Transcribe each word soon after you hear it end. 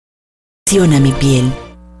Acciona mi piel.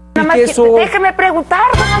 Nada más déjeme preguntar,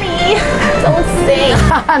 mami. No sé.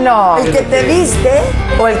 No. ¿El que te viste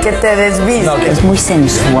o el que te desviste? No, es muy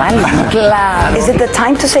sensual. Claro. ¿Is it the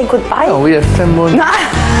time to say goodbye? No, ya estamos.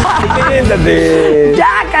 Ya,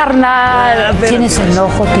 carnal. Tienes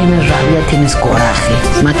enojo, tienes rabia, tienes coraje.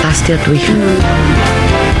 Mataste a tu hija.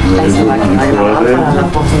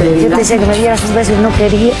 Yo te decía que me dieras sus besos y no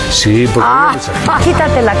quería. Sí, porque...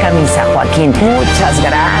 Quítate la camisa, Joaquín. Muchas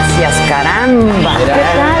gracias, caramba. ¿Qué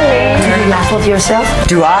tal, You laugh at yourself?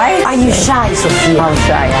 Do I? Are you shy, Sofía? How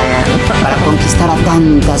shy I am. Para conquistar a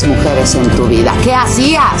tantas mujeres en tu vida. ¿Qué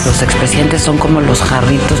hacías? Los expresidentes son como los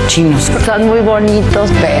jarritos chinos. Son muy bonitos,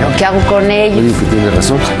 pero ¿qué hago con ellos? Oye, que tiene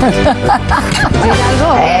razón. Esas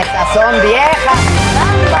son viejas.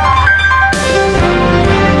 ¡Caramba!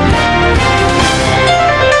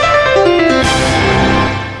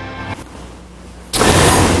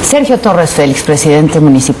 Sergio Torres Félix, presidente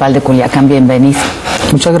municipal de Culiacán, bienvenido.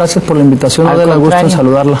 Muchas gracias por la invitación, Adela, gusto en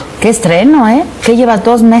saludarla. Qué estreno, ¿eh? ¿Qué llevas,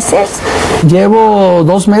 2 meses? Llevo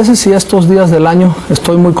 2 meses y estos días del año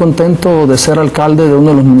estoy muy contento de ser alcalde de uno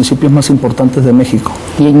de los municipios más importantes de México.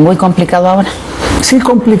 ¿Y muy complicado ahora? Sí,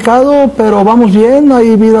 complicado, pero vamos bien,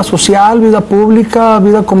 hay vida social, vida pública,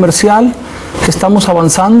 vida comercial, que estamos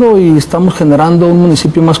avanzando y estamos generando un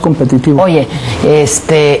municipio más competitivo. Oye,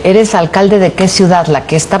 ¿eres alcalde de qué ciudad? ¿La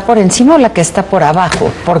que está por encima o la que está por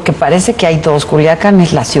abajo? Porque parece que hay dos. Culiacán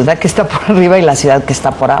es la ciudad que está por arriba y la ciudad que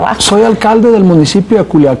está por abajo. Soy alcalde del municipio de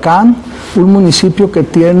Culiacán, un municipio que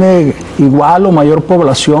tiene igual o mayor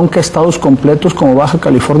población que estados completos como Baja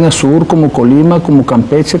California Sur, como Colima, como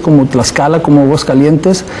Campeche, como Tlaxcala, como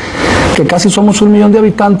Aguascalientes, que casi somos 1 millón de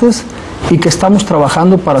habitantes y que estamos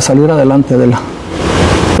trabajando para salir adelante de la...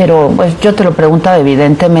 Pero pues yo te lo preguntaba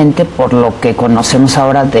evidentemente por lo que conocemos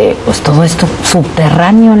ahora de pues todo esto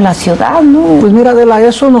subterráneo en la ciudad, ¿no? Pues mira, Adela,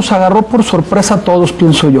 eso nos agarró por sorpresa a todos,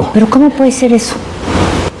 pienso yo. ¿Pero cómo puede ser eso?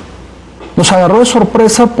 Nos agarró de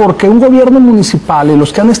sorpresa porque un gobierno municipal, y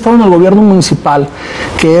los que han estado en el gobierno municipal,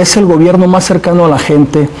 que es el gobierno más cercano a la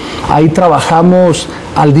gente, ahí trabajamos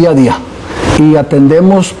al día a día y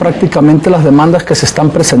atendemos prácticamente las demandas que se están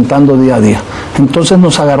presentando día a día. Entonces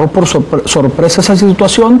nos agarró por sorpresa esa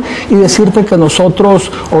situación y decirte que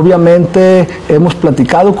nosotros obviamente hemos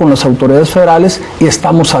platicado con las autoridades federales y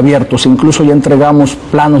estamos abiertos. Incluso ya entregamos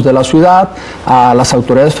planos de la ciudad a las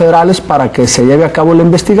autoridades federales para que se lleve a cabo la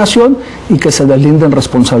investigación y que se deslinden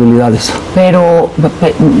responsabilidades. Pero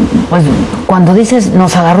pues cuando dices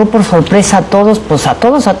nos agarró por sorpresa a todos, pues a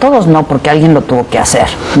todos no, porque alguien lo tuvo que hacer,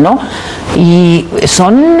 ¿no? Y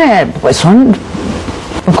son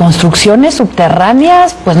construcciones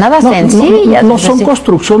subterráneas, pues nada sencillas. No son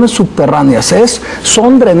construcciones subterráneas,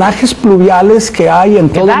 son drenajes pluviales que hay en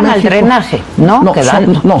todo México. Que dan al drenaje,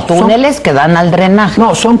 ¿no? Túneles que dan al drenaje.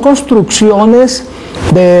 No, son construcciones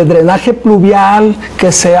de drenaje pluvial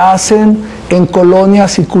que se hacen en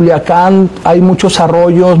colonias y Culiacán. Hay muchos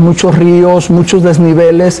arroyos, muchos ríos, muchos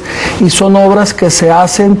desniveles y son obras que se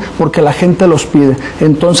hacen porque la gente los pide.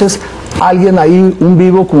 Entonces, alguien ahí, un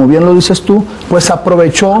vivo, como bien lo dices tú, pues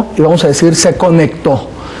aprovechó y vamos a decir, se conectó.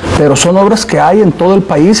 Pero son obras que hay en todo el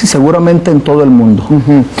país y seguramente en todo el mundo.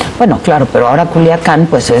 Bueno, claro, pero ahora Culiacán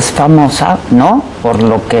pues es famosa, ¿no? Por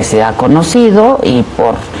lo que se ha conocido y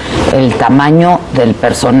por el tamaño del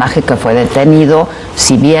personaje que fue detenido,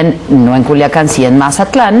 si bien no en Culiacán, sí en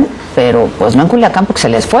Mazatlán, pero pues no en Culiacán porque se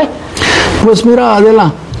les fue. Pues mira,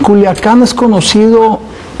 Adela, Culiacán es conocido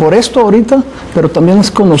por esto ahorita, pero también es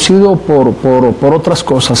conocido por otras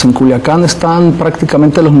cosas. En Culiacán están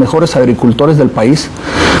prácticamente los mejores agricultores del país.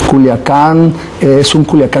 Culiacán es un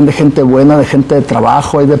Culiacán de gente buena, de gente de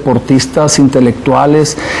trabajo, hay deportistas,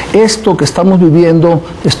 intelectuales. Esto que estamos viviendo,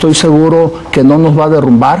 estoy seguro que no nos va a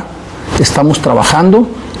derrumbar. Estamos trabajando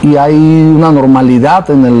y hay una normalidad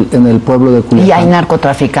en el pueblo de Culiacán. Y hay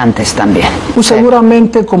narcotraficantes también. Pues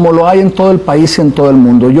seguramente como lo hay en todo el país y en todo el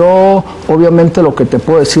mundo. Yo obviamente lo que te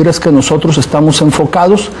puedo decir es que nosotros estamos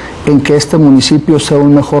enfocados en que este municipio sea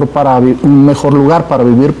un mejor lugar para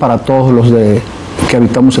vivir para todos los que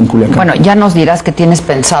habitamos en Culiacán. Bueno, ya nos dirás qué tienes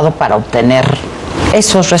pensado para obtener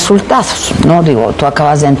esos resultados, ¿no? Digo, tú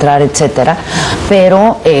acabas de entrar, etcétera,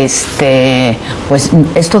 pero pues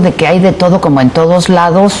esto de que hay de todo como en todos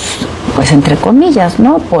lados, pues entre comillas,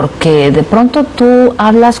 ¿no? Porque de pronto tú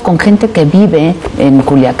hablas con gente que vive en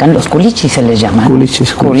Culiacán, los culichis se les llaman.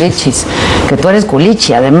 Culichis. Que tú eres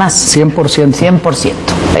culichi, además. 100%.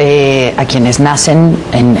 100%. A quienes nacen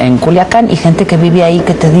en Culiacán y gente que vive ahí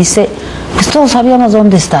que te dice, pues todos sabíamos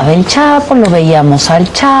dónde estaba el Chapo, lo veíamos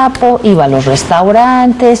al Chapo, iba a los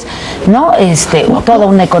restaurantes, ¿no? Toda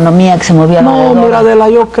una economía que se movía alrededor. No, mira, Adela,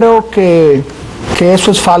 yo creo que que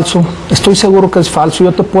eso es falso, estoy seguro que es falso.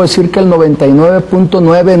 Yo te puedo decir que el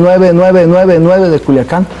 99.99999 de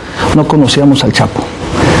Culiacán no conocíamos al Chapo.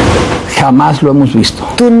 Jamás lo hemos visto.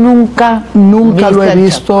 ¿Tú nunca lo he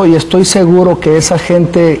visto y estoy seguro que esa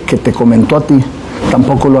gente que te comentó a ti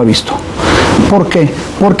tampoco lo ha visto. ¿Por qué?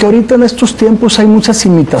 Porque ahorita en estos tiempos hay muchas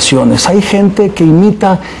imitaciones. Hay gente que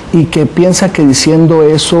imita y que piensa que diciendo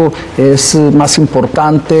eso es más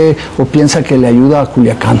importante o piensa que le ayuda a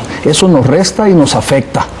Culiacán. Eso nos resta y nos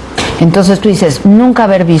afecta. Entonces tú dices, nunca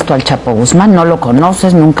haber visto al Chapo Guzmán, no lo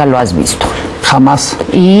conoces, nunca lo has visto. Jamás.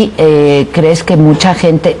 ¿Y crees que mucha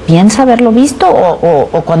gente piensa haberlo visto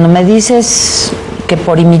o cuando me dices que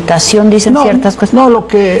por imitación dicen ciertas cosas? No, lo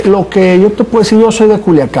que yo te puedo decir, yo soy de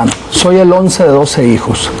Culiacán, soy el 11 de 12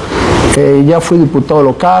 hijos. Ya fui diputado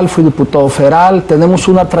local, fui diputado federal, tenemos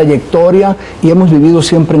una trayectoria y hemos vivido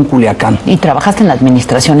siempre en Culiacán. Y trabajaste en las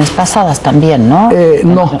administraciones pasadas también, ¿no?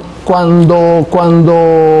 No,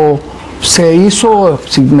 cuando se hizo,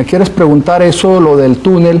 si me quieres preguntar eso, lo del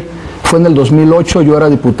túnel, fue en el 2008, yo era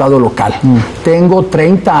diputado local. Tengo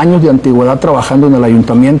 30 años de antigüedad trabajando en el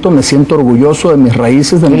ayuntamiento, me siento orgulloso de mis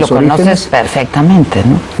raíces, de mis orígenes. Y lo conoces perfectamente,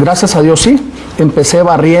 ¿no? Gracias a Dios, sí. Empecé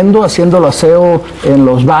barriendo, haciendo el aseo en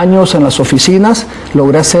los baños, en las oficinas,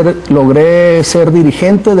 logré ser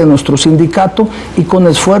dirigente de nuestro sindicato y con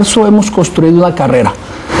esfuerzo hemos construido una carrera.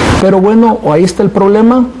 Pero bueno, ahí está el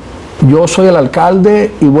problema. Yo soy el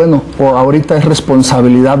alcalde y bueno, ahorita es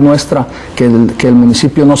responsabilidad nuestra que el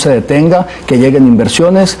municipio no se detenga, que lleguen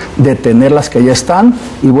inversiones, detener las que ya están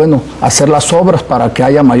y bueno, hacer las obras para que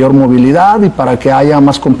haya mayor movilidad y para que haya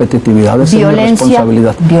más competitividad. Esa es mi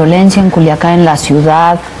responsabilidad. Violencia en Culiacán, en la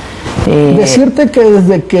ciudad. Decirte que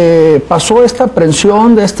desde que pasó esta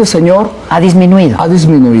aprehensión de este señor... Ha disminuido. Ha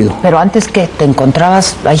disminuido. Pero antes que te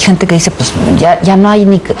encontrabas, hay gente que dice, pues ya no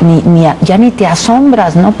hay ya ni te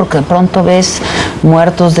asombras, ¿no? Porque de pronto ves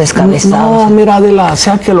muertos descabezados. No, mira, Adela, o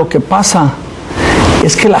sea que lo que pasa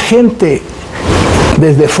es que la gente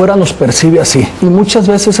desde fuera nos percibe así y muchas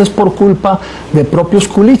veces es por culpa de propios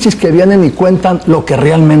culichis que vienen y cuentan lo que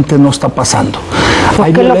realmente no está pasando.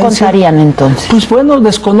 ¿Por qué lo contarían entonces? Pues bueno,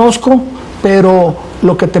 desconozco, pero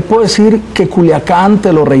lo que te puedo decir que Culiacán,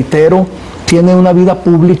 te lo reitero, tiene una vida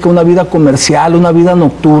pública, una vida comercial, una vida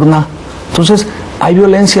nocturna. Entonces, hay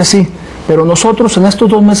violencia, sí, pero nosotros en estos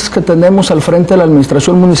 2 meses que tenemos al frente de la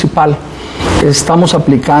administración municipal, estamos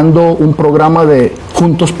aplicando un programa de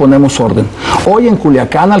Juntos Ponemos Orden. Hoy en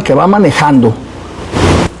Culiacán, al que va manejando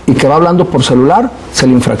y que va hablando por celular, se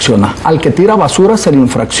le infracciona. Al que tira basura, se le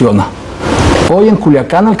infracciona. Hoy en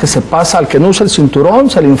Culiacán, al que se pasa, al que no usa el cinturón,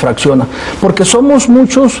 se le infracciona. Porque somos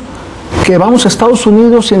muchos que vamos a Estados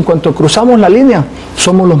Unidos y en cuanto cruzamos la línea,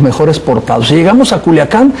 somos los mejores portados. Si llegamos a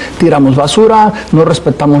Culiacán, tiramos basura, no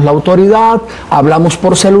respetamos la autoridad, hablamos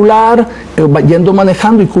por celular, yendo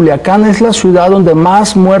manejando. Y Culiacán es la ciudad donde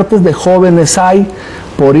más muertes de jóvenes hay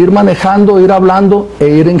por ir manejando, ir hablando e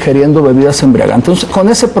ir ingiriendo bebidas embriagantes. Entonces, con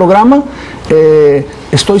ese programa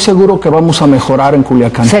estoy seguro que vamos a mejorar en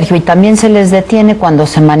Culiacán. Sergio, y también se les detiene cuando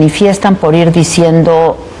se manifiestan por ir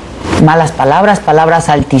diciendo malas palabras, palabras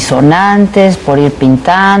altisonantes, por ir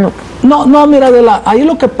pintando. No, mira, Adela, ahí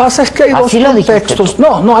lo que pasa es que hay dos contextos.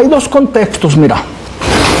 No, hay dos contextos, mira.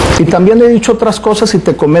 Y también he dicho otras cosas y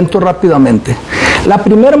te comento rápidamente. La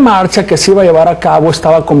primera marcha que se iba a llevar a cabo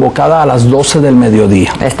estaba convocada a las 12 del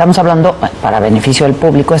mediodía. Estamos hablando, para beneficio del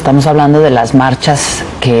público, estamos hablando de las marchas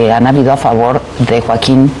que han habido a favor de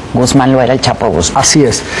Joaquín Guzmán Loera, el Chapo Guzmán. Así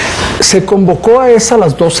es. Se convocó a esa a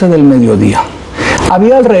las 12 del mediodía.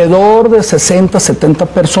 Había alrededor de 60, 70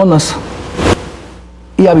 personas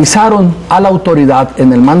y avisaron a la autoridad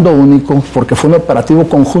en el mando único, porque fue un operativo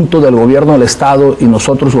conjunto del gobierno del estado y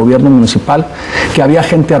nosotros, gobierno municipal, que había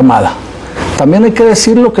gente armada. También hay que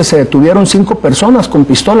decirlo que se detuvieron 5 personas con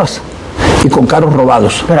pistolas y con carros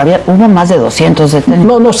robados. Pero hubo más de 200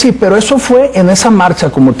 detenidos. No, sí, pero eso fue en esa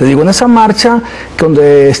marcha, como te digo, en esa marcha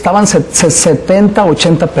donde estaban 70,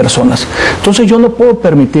 80 personas. Entonces yo no puedo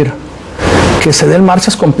permitir que se den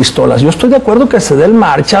marchas con pistolas. Yo estoy de acuerdo que se den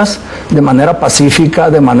marchas de manera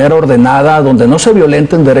pacífica, de manera ordenada, donde no se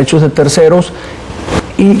violenten derechos de terceros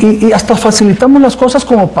y hasta facilitamos las cosas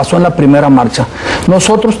como pasó en la primera marcha.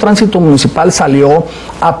 Nosotros, Tránsito Municipal, salió,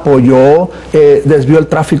 apoyó, desvió el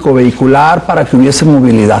tráfico vehicular para que hubiese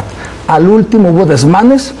movilidad. Al último hubo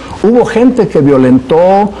desmanes, hubo gente que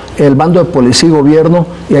violentó el bando de policía y gobierno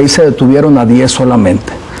y ahí se detuvieron a 10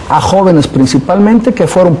 solamente. A jóvenes principalmente que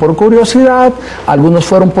fueron por curiosidad, algunos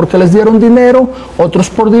fueron porque les dieron dinero, otros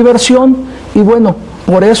por diversión y bueno,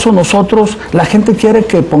 por eso nosotros, la gente quiere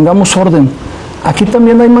que pongamos orden. Aquí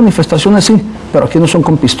también hay manifestaciones, sí, pero aquí no son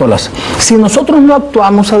con pistolas. Si nosotros no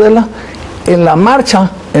actuamos, Adela, en la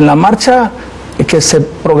marcha que se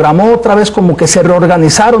programó otra vez, como que se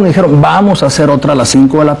reorganizaron y dijeron, vamos a hacer otra a las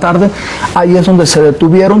 5 de la tarde, ahí es donde se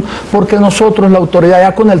detuvieron, porque nosotros, la autoridad,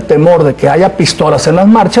 ya con el temor de que haya pistolas en las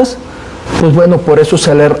marchas, pues bueno, por eso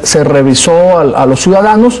se revisó a los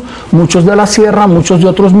ciudadanos, muchos de la sierra, muchos de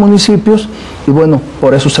otros municipios, y bueno,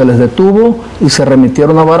 por eso se les detuvo y se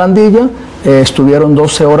remitieron a Barandilla, estuvieron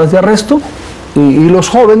 12 horas de arresto. Y los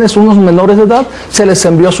jóvenes, unos menores de edad, se les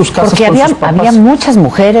envió a sus casas. Porque había muchas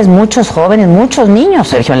mujeres, muchos jóvenes, muchos niños,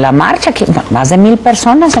 Sergio, en la marcha, más de 1000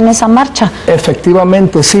 personas en esa marcha.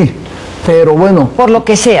 Efectivamente, sí. Pero bueno. Por lo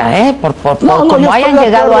que sea, como hayan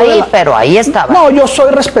llegado ahí, pero ahí estaba. No, yo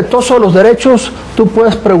soy respetuoso de los derechos. Tú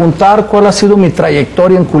puedes preguntar cuál ha sido mi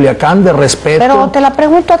trayectoria en Culiacán de respeto. Pero te la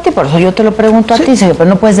pregunto a ti, por eso yo te lo pregunto a ti, Sergio,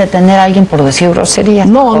 pero no puedes detener a alguien por decir groserías.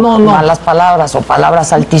 No. Malas palabras o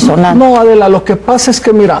palabras altisonantes. No, Adela, lo que pasa es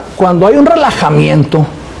que, mira, cuando hay un relajamiento,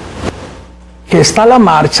 que está la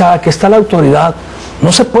marcha, que está la autoridad,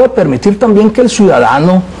 no se puede permitir también que el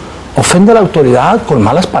ciudadano ofende a la autoridad con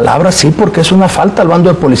malas palabras, sí, porque es una falta al bando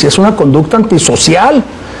de policía, es una conducta antisocial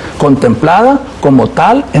contemplada como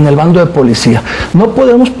tal en el bando de policía. No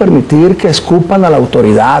podemos permitir que escupan a la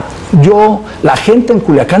autoridad. La gente en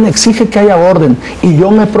Culiacán exige que haya orden y yo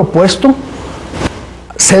me he propuesto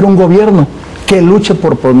ser un gobierno que luche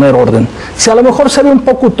por poner orden. Si a lo mejor se ve un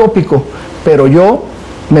poco utópico, pero yo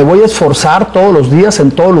me voy a esforzar todos los días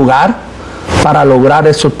en todo lugar para lograr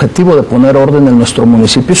ese objetivo de poner orden en nuestro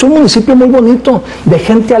municipio. Es un municipio muy bonito, de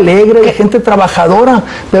gente alegre, de gente trabajadora,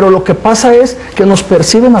 pero lo que pasa es que nos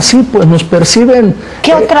perciben así, pues nos perciben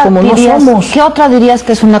como no somos. ¿Qué otra dirías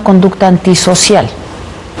que es una conducta antisocial?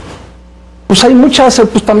 Pues hay muchas,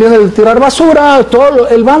 pues también el tirar basura,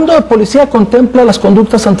 el bando de policía contempla las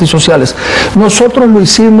conductas antisociales. Nosotros lo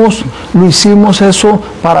hicimos eso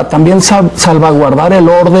para también salvaguardar el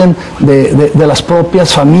orden de las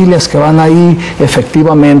propias familias que van ahí,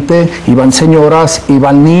 efectivamente, y van señoras, y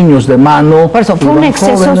van niños de mano. Por eso, ¿fue un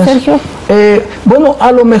exceso, jóvenes. Sergio? Bueno,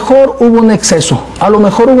 a lo mejor hubo un exceso,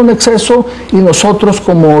 y nosotros,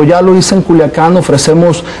 como ya lo hice en Culiacán,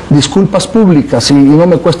 ofrecemos disculpas públicas y no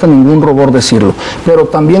me cuesta ningún rubor decirlo, pero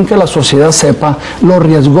también que la sociedad sepa lo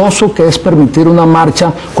riesgoso que es permitir una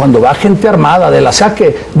marcha cuando va gente armada, o sea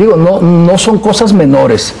que, digo, no son cosas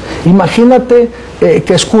menores. Imagínate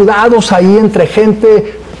que escudados ahí entre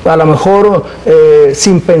gente, a lo mejor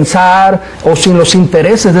sin pensar o sin los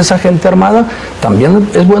intereses de esa gente armada. También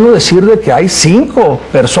es bueno decir de que hay 5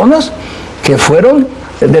 personas que fueron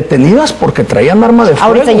detenidas porque traían arma de fuego.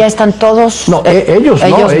 Ahorita ya están todos. No,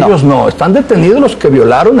 ellos no. Están detenidos los que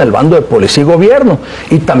violaron el bando de policía y gobierno.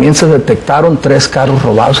 Y también se detectaron 3 carros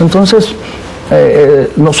robados. Entonces,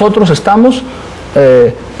 nosotros estamos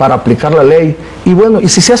para aplicar la ley. Y bueno, y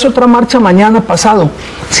si se hace otra marcha mañana pasado,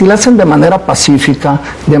 si la hacen de manera pacífica,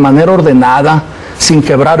 de manera ordenada, sin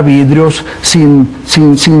quebrar vidrios,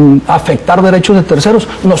 sin afectar derechos de terceros,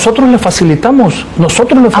 nosotros le facilitamos.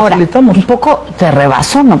 Ahora, un poco te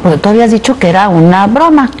rebasó, ¿no? Porque tú habías dicho que era una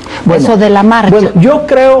broma, eso de la marcha. Bueno, yo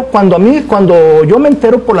creo, cuando yo me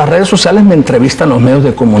entero por las redes sociales, me entrevistan los medios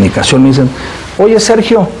de comunicación, me dicen, oye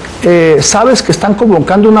Sergio, ¿sabes que están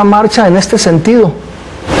convocando una marcha en este sentido?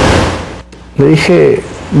 Le dije,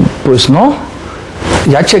 pues no.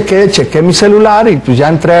 Ya chequé mi celular y pues ya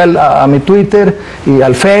entré a mi Twitter y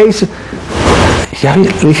al Face. Ya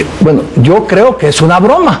dije, bueno, yo creo que es una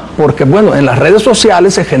broma, porque bueno, en las redes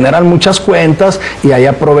sociales se generan muchas cuentas y ahí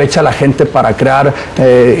aprovecha la gente para crear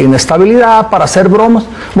inestabilidad, para hacer bromas.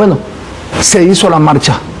 Bueno, se hizo la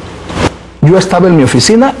marcha. Yo estaba en mi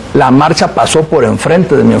oficina, la marcha pasó por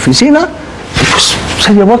enfrente de mi oficina y pues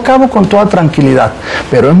se llevó a cabo con toda tranquilidad.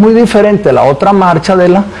 Pero es muy diferente la otra marcha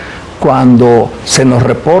cuando se nos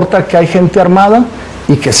reporta que hay gente armada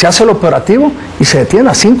y que se hace el operativo y se detienen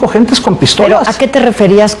a 5 gentes con pistolas. ¿Pero a qué te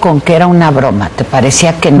referías con que era una broma? ¿Te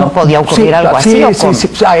parecía que no podía ocurrir algo así? Sí,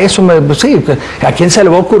 a eso sí. ¿A quién se le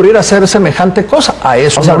va a ocurrir hacer semejante cosa? A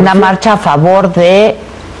eso. O sea, una marcha a favor de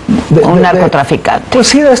un narcotraficante. Pues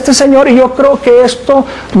sí, de este señor, y yo creo que esto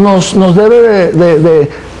nos debe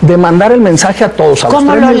de mandar el mensaje a todos, a los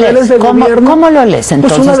 3 niveles de gobierno. ¿Cómo lo lees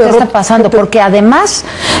entonces? Pues ¿qué está pasando? Porque además,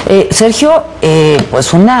 Sergio,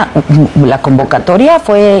 pues la convocatoria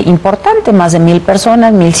fue importante, más de 1000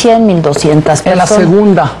 personas, 1100, 1200 personas. En la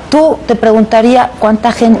segunda. Tú te preguntaría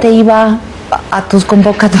cuánta gente iba a tus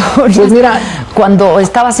convocatorias, pues mira, cuando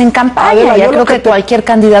estabas en campaña. Adela, ya creo que cualquier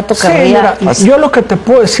candidato querría. Mira, yo lo que te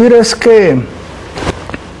puedo decir es que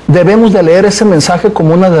debemos de leer ese mensaje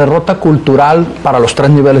como una derrota cultural para los 3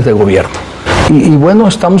 niveles de gobierno. Y bueno,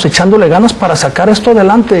 estamos echándole ganas para sacar esto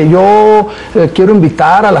adelante. Yo quiero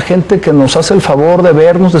invitar a la gente que nos hace el favor de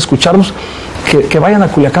vernos, de escucharnos, que vayan a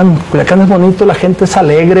Culiacán. Culiacán es bonito, la gente es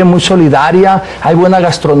alegre, muy solidaria, hay buena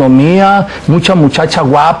gastronomía, mucha muchacha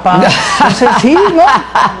guapa. Entonces, sí, ¿no?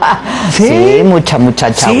 Sí, mucha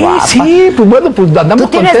muchacha guapa. Sí, pues bueno, pues andamos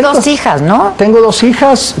Tú tienes contentos. 2 hijas, ¿no? Tengo 2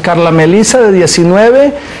 hijas, Carla Melisa de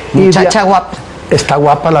 19 Muchacha guapa. Está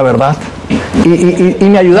guapa, la verdad. Y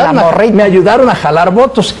me ayudaron a jalar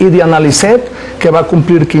votos. Y Diana Lisset, que va a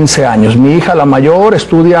cumplir 15 años. Mi hija, la mayor,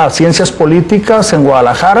 estudia Ciencias Políticas en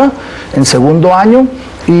Guadalajara, en 2º año.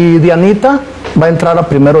 Y Dianita va a entrar a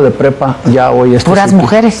 1º de prepa ya hoy. Puras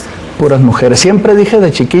mujeres. Puras mujeres. Siempre dije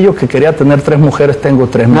de chiquillo que quería tener 3 mujeres. Tengo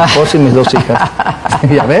 3, mi esposa y mis 2 hijas.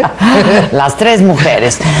 ¿Ya ves? Las 3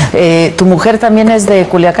 mujeres. ¿Tu mujer también es de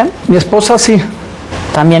Culiacán? Mi esposa sí.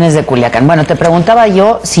 También es de Culiacán. Bueno, te preguntaba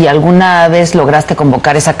yo si alguna vez lograste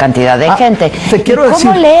convocar esa cantidad de gente. Te quiero decir.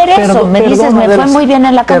 ¿Cómo leer eso? Me dices, me fue muy bien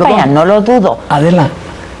en la campaña, no lo dudo. Adela,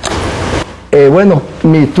 bueno,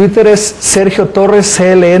 mi Twitter es Sergio Torres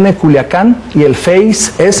CLN Culiacán y el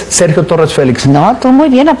Face es Sergio Torres Félix. No, tú muy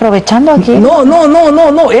bien, aprovechando aquí.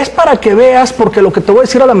 No, es para que veas, porque lo que te voy a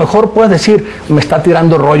decir a lo mejor puedes decir, me está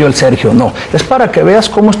tirando rollo el Sergio. No, es para que veas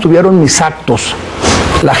cómo estuvieron mis actos.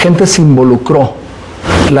 La gente se involucró.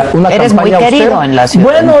 Una Eres muy querido austera. En la ciudad.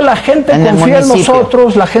 Bueno, la gente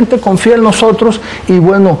confía en nosotros, y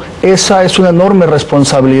bueno, esa es una enorme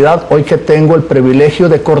responsabilidad. Hoy que tengo el privilegio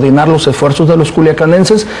de coordinar los esfuerzos de los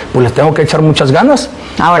culiacanenses, pues les tengo que echar muchas ganas.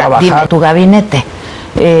 Ahora, dime, tu gabinete,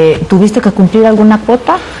 ¿tuviste que cumplir alguna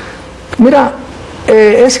cuota? Mira,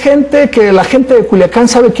 es gente que la gente de Culiacán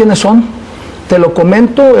sabe quiénes son. Te lo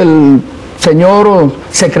comento, el señor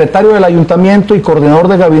secretario del ayuntamiento y coordinador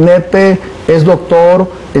de gabinete es doctor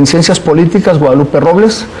en Ciencias Políticas, Guadalupe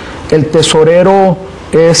Robles. El tesorero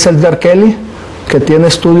es Edgar Kelly, que tiene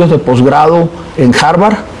estudios de posgrado en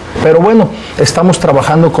Harvard. Pero bueno, estamos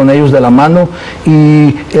trabajando con ellos de la mano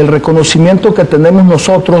y el reconocimiento que tenemos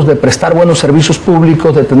nosotros de prestar buenos servicios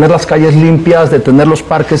públicos, de tener las calles limpias, de tener los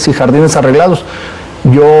parques y jardines arreglados,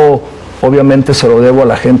 yo obviamente se lo debo a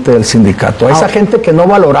la gente del sindicato, a esa gente que no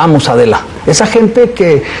valoramos, Adela, esa gente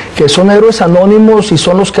que son héroes anónimos y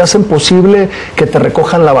son los que hacen posible que te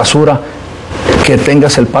recojan la basura, que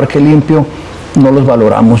tengas el parque limpio. No los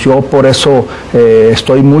valoramos. Yo por eso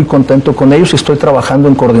estoy muy contento con ellos y estoy trabajando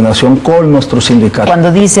en coordinación con nuestro sindicato. Cuando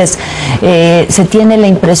dices, se tiene la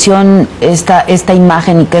impresión, esta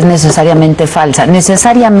imagen y que es necesariamente falsa,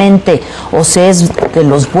 necesariamente, o se es de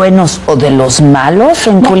los buenos o de los malos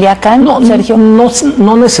en Culiacán, Sergio?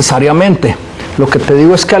 No necesariamente. Lo que te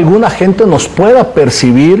digo es que alguna gente nos pueda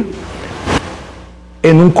percibir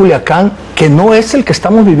en un Culiacán que no es el que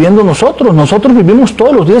estamos viviendo nosotros. Nosotros vivimos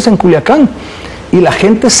todos los días en Culiacán y la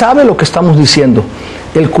gente sabe lo que estamos diciendo.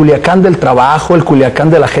 El Culiacán del trabajo, el Culiacán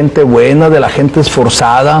de la gente buena, de la gente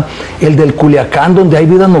esforzada, el del Culiacán donde hay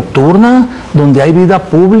vida nocturna, donde hay vida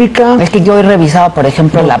pública. Es que yo he revisado, por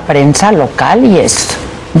ejemplo, la prensa local y es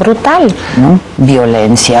brutal, ¿no?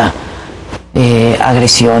 Violencia,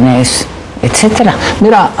 agresiones, etcétera.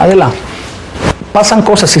 Mira, Adela, pasan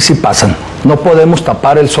cosas y sí pasan. No podemos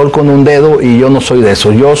tapar el sol con un dedo y yo no soy de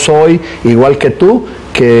eso. Yo soy igual que tú,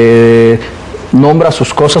 que nombra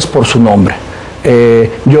sus cosas por su nombre.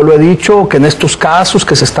 Yo lo he dicho, que en estos casos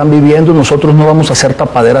que se están viviendo nosotros no vamos a hacer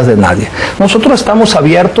tapaderas de nadie. Nosotros estamos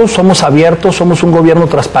abiertos, somos un gobierno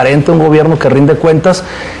transparente, un gobierno que rinde cuentas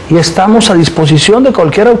y estamos a disposición de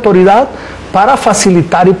cualquier autoridad para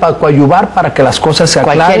facilitar y para coadyuvar para que las cosas se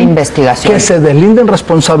aclaren, cualquier investigación, que se deslinden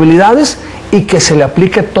responsabilidades y que se le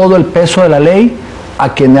aplique todo el peso de la ley a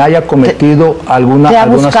quien haya cometido alguna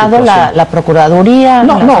situación. ¿Te ha buscado la Procuraduría,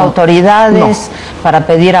 las autoridades para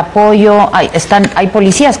pedir apoyo? Hay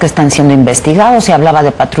policías que están siendo investigados, se hablaba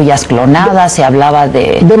de patrullas clonadas, se hablaba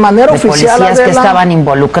de manera oficial, policías que estaban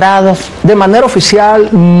involucrados. De manera oficial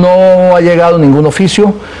no ha llegado ningún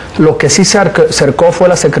oficio. Lo que sí se acercó fue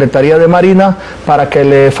la Secretaría de Marina para que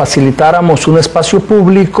le facilitáramos un espacio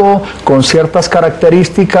público con ciertas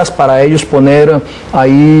características para ellos poner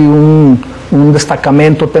ahí un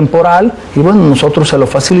destacamento temporal y bueno, nosotros se lo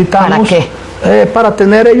facilitamos. ¿Para qué? Para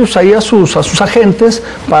tener ellos ahí a sus agentes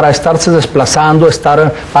para estarse desplazando,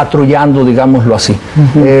 estar patrullando, digámoslo así.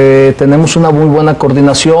 Tenemos una muy buena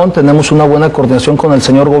coordinación, con el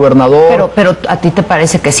señor gobernador. Pero ¿a ti te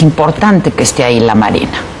parece que es importante que esté ahí la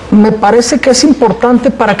Marina? me parece que es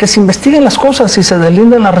importante para que se investiguen las cosas y se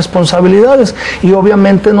deslinden las responsabilidades. Y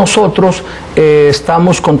obviamente nosotros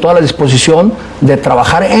estamos con toda la disposición de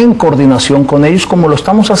trabajar en coordinación con ellos, como lo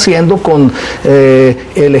estamos haciendo con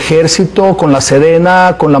el Ejército, con la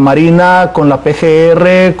Sedena, con la Marina, con la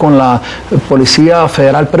PGR, con la Policía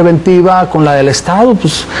Federal Preventiva, con la del Estado.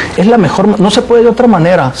 Pues es la mejor, no se puede de otra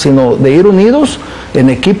manera, sino de ir unidos en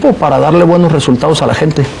equipo para darle buenos resultados a la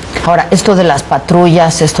gente. Ahora, esto de las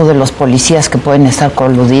patrullas, esto de los policías que pueden estar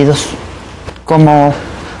coludidos, ¿cómo?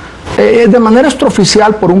 De manera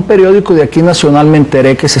extraoficial, por un periódico de aquí nacional me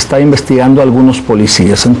enteré que se está investigando a algunos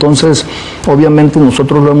policías. Entonces, obviamente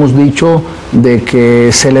nosotros lo hemos dicho de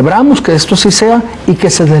que celebramos que esto sí sea y que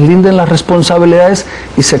se deslinden las responsabilidades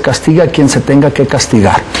y se castiga a quien se tenga que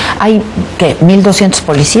castigar. ¿Hay, qué, 1,200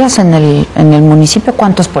 policías en el municipio?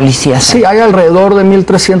 ¿Cuántos policías hay? Sí, hay alrededor de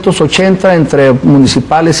 1,380 entre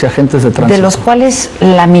municipales y agentes de tránsito. De los cuales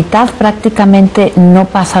la mitad prácticamente no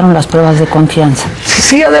pasaron las pruebas de confianza.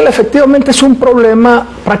 Sí, Adela, efectivamente es un problema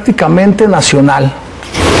prácticamente nacional.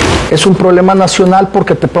 Es un problema nacional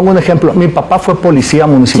porque te pongo un ejemplo. Mi papá fue policía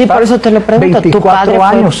municipal. Sí, por eso te lo pregunto. 24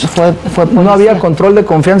 años. Fue no había control de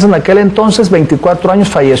confianza en aquel entonces. 24 años,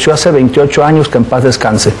 falleció hace 28 años, que en paz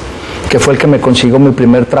descanse. Que fue el que me consiguió mi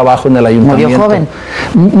primer trabajo en el ayuntamiento. ¿Murió joven?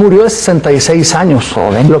 Murió de 66 años.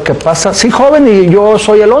 ¿Joven? Lo que pasa, sí, joven, y yo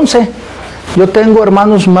soy el 11. Yo tengo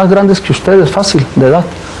hermanos más grandes que ustedes, fácil, de edad.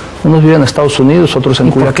 Unos viven en Estados Unidos, otros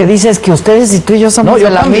en Culiacán. ¿Por qué dices que ustedes y tú y yo somos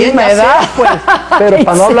de la misma edad? Pues, pero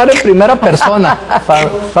para no hablar en primera persona.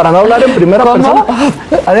 Para no hablar en primera persona.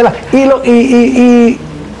 Adela, y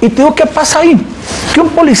te digo, ¿qué pasa ahí? Que un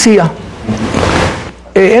policía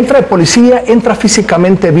entra de policía, entra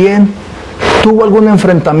físicamente bien, tuvo algún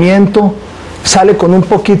enfrentamiento, sale con un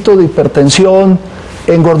poquito de hipertensión,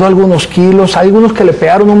 engordó algunos kilos, hay algunos que le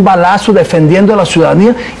pegaron un balazo defendiendo a la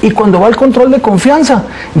ciudadanía, y cuando va al control de confianza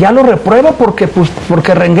ya lo reprueba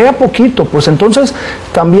porque renguea poquito. Pues entonces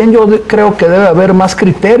también yo creo que debe haber más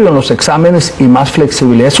criterio en los exámenes y más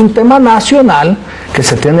flexibilidad. Es un tema nacional que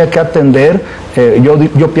se tiene que atender,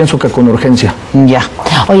 yo pienso que con urgencia. Ya.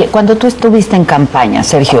 Oye, cuando tú estuviste en campaña,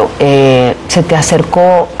 Sergio, ¿se te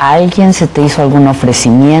acercó a alguien, se te hizo algún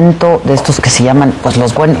ofrecimiento de estos que se llaman, pues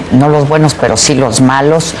los buenos, no los buenos, pero sí los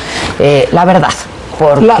malos? La verdad,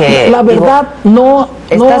 porque... La verdad, digo,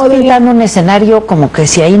 estás pintando un escenario como que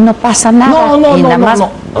si ahí no pasa nada.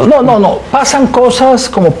 No. Pasan cosas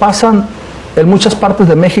como pasan en muchas partes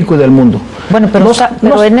de México y del mundo. Bueno,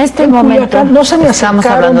 pero en este momento Culiacán, no se me estamos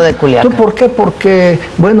acercaron. hablando de Culiacán. ¿Por qué? Porque,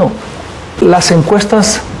 bueno, las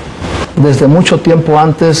encuestas desde mucho tiempo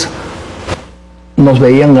antes nos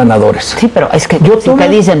veían ganadores. Sí, pero es que si te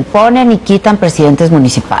dicen, ponen y quitan presidentes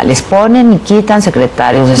municipales, ponen y quitan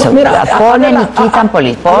secretarios de seguridad, ponen y quitan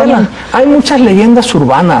policías. Hay muchas leyendas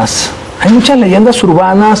urbanas. Hay muchas leyendas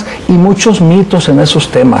urbanas y muchos mitos en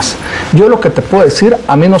esos temas. Yo lo que te puedo decir,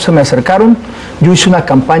 a mí no se me acercaron. Yo hice una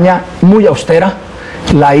campaña muy austera.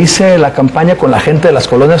 Hice la campaña con la gente de las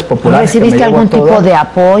colonias populares. ¿Recibiste algún tipo de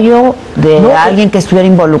apoyo de alguien que estuviera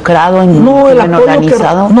involucrado en crimen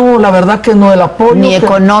organizado? No, la verdad que no, el apoyo... Ni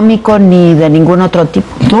económico, ni de ningún otro tipo.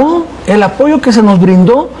 No, el apoyo que se nos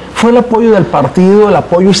brindó fue el apoyo del partido, el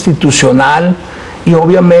apoyo institucional, y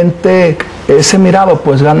obviamente se miraba,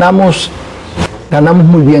 pues ganamos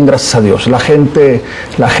muy bien, gracias a Dios. La gente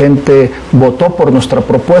votó por nuestra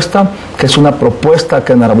propuesta, que es una propuesta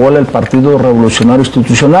que enarbola el Partido Revolucionario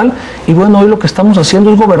Institucional, y bueno, hoy lo que estamos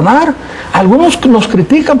haciendo es gobernar. Algunos nos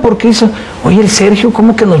critican porque dicen, oye, el Sergio,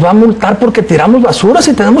 ¿cómo que nos va a multar porque tiramos basura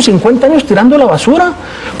si tenemos 50 años tirando la basura?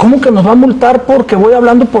 ¿Cómo que nos va a multar porque voy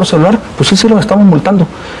hablando por celular? Pues sí, lo estamos multando.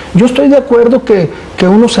 Yo estoy de acuerdo que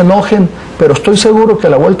unos se enojen, pero estoy seguro que a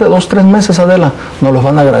la vuelta de 2-3 meses, Adela, nos los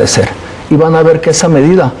van a agradecer. Y van a ver que esa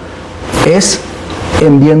medida es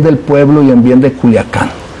en bien del pueblo y en bien de Culiacán.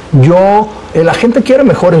 La gente quiere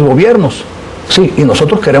mejores gobiernos, sí, y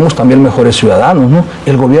nosotros queremos también mejores ciudadanos, ¿no?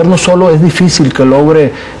 El gobierno solo es difícil que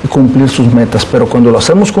logre cumplir sus metas, pero cuando lo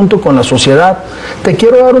hacemos junto con la sociedad, te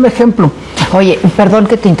quiero dar un ejemplo. Oye, perdón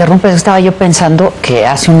que te interrumpa, estaba yo pensando que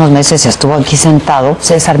hace unos meses estuvo aquí sentado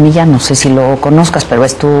César Millán, no sé si lo conozcas, pero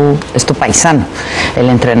es tu paisano, el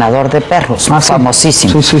entrenador de perros,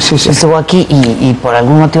 famosísimo. Sí. Estuvo aquí y por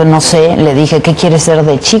algún motivo, no sé, le dije, ¿qué quieres ser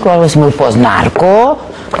de chico? Algo así, pues narco,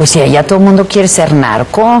 pues si allá todo el mundo quiere ser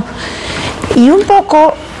narco. Y un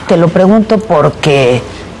poco te lo pregunto porque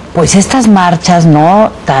pues estas marchas,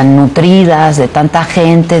 ¿no?, tan nutridas, de tanta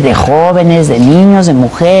gente, de jóvenes, de niños, de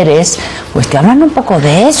mujeres, pues te hablan un poco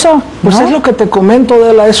de eso, ¿no? Pues es lo que te comento,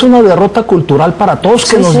 Adela, es una derrota cultural para todos,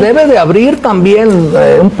 que nos debe de abrir también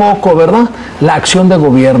un poco, ¿verdad?, la acción de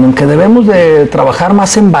gobierno, en que debemos de trabajar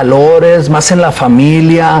más en valores, más en la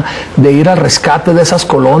familia, de ir al rescate de esas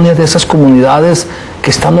colonias, de esas comunidades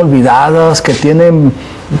que están olvidadas, que tienen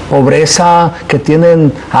pobreza, que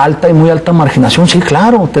tienen alta y muy alta marginación. Sí,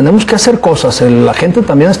 claro, tenemos que hacer cosas. La gente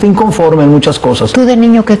también está inconforme en muchas cosas. ¿Tú de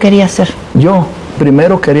niño qué querías ser? Yo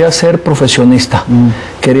primero quería ser profesionista,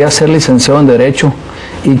 quería ser licenciado en Derecho,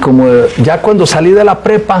 y como ya cuando salí de la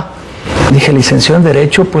prepa dije, licenciado en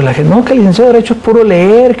Derecho, pues la gente, no, que licenciado en Derecho es puro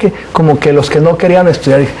leer, que como que los que no querían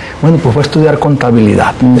estudiar, dije, bueno, pues voy a estudiar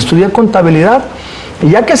contabilidad. Estudié contabilidad, y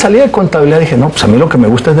ya que salí de contabilidad dije, no, pues a mí lo que me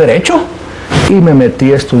gusta es Derecho, y me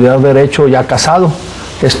metí a estudiar Derecho ya casado.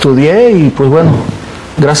 Estudié y pues bueno,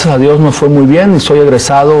 gracias a Dios me fue muy bien y soy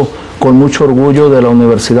egresado con mucho orgullo de la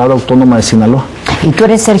Universidad Autónoma de Sinaloa. ¿Y tú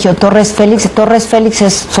eres Sergio Torres Félix? ¿Torres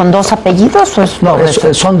Félix son dos apellidos o es No, Torres?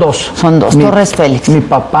 son dos. Son dos, Torres Félix. Mi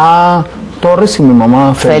papá Torres y mi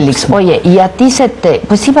mamá Félix. Oye, y a ti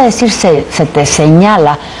pues iba a decir se te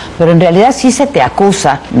señala, pero en realidad sí se te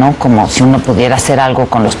acusa, ¿no? Como si uno pudiera hacer algo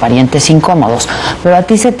con los parientes incómodos, pero a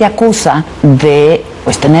ti se te acusa de,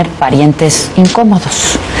 pues, tener parientes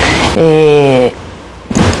incómodos.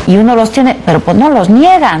 Y uno los tiene, pero pues no los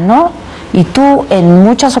niega, ¿no? Y tú en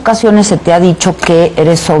muchas ocasiones se te ha dicho que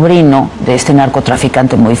eres sobrino de este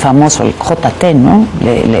narcotraficante muy famoso, el JT, ¿no?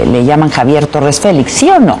 Le llaman Javier Torres Félix, ¿sí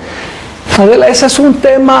o no? Adela, ese es un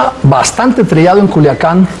tema bastante trillado en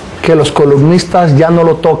Culiacán, que los columnistas ya no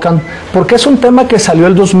lo tocan, porque es un tema que salió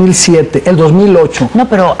el 2007, el 2008. No,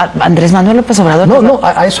 pero Andrés Manuel López Obrador... No,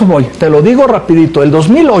 a eso voy, te lo digo rapidito. El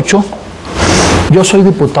 2008 yo soy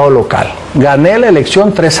diputado local, gané la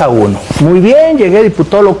elección 3-1. Muy bien, llegué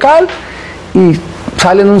diputado local y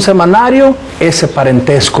sale en un semanario ese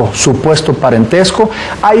parentesco, supuesto parentesco.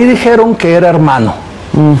 Ahí dijeron que era hermano.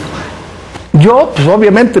 Yo, pues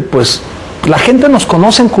obviamente, pues la gente nos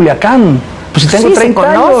conoce en Culiacán. Pues si tengo 30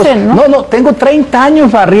 conocen, años, ¿no? Tengo 30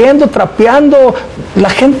 años barriendo, trapeando. La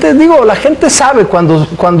gente sabe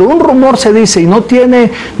cuando un rumor se dice y no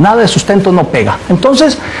tiene nada de sustento, no pega.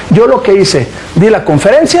 Entonces, yo lo que hice, di la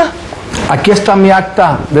conferencia, aquí está mi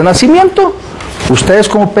acta de nacimiento. Ustedes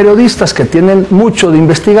como periodistas que tienen mucho de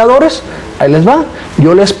investigadores, ahí les va.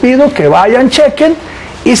 Yo les pido que vayan, chequen,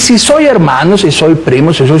 y si soy hermano, si soy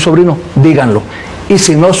primo, si soy sobrino, díganlo. Y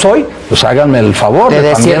si no soy, pues háganme el favor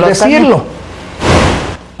de también decirlo.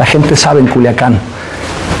 La gente sabe en Culiacán.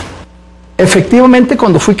 Efectivamente,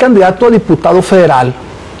 cuando fui candidato a diputado federal,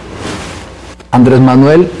 Andrés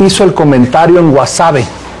Manuel hizo el comentario en Guasave,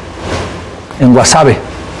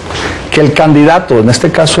 que el candidato, en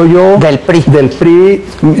este caso yo, del PRI,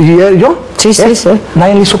 y yo, sí.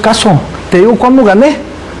 Nadie le hizo caso. Te digo cómo gané,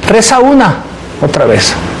 3-1, otra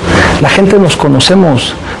vez. La gente nos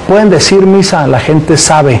conocemos, pueden decir misa, la gente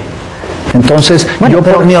sabe. Entonces, bueno, yo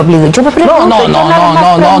por mi obligación.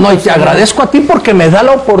 No, y te agradezco a ti porque me da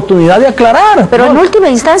la oportunidad de aclarar. Pero en última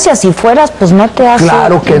instancia, si fueras, pues no te hace.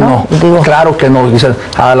 Claro que no. Claro que no.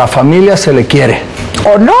 A la familia se le quiere.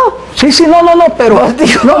 ¿O no? Sí, pero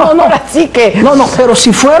Así que. No, pero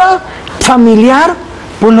si fuera familiar,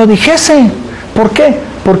 pues lo dijese. ¿Por qué?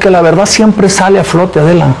 Porque la verdad siempre sale a flote,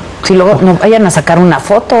 Adela. Si luego no vayan a sacar una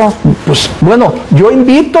foto. Pues bueno, yo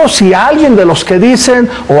invito, si alguien de los que dicen,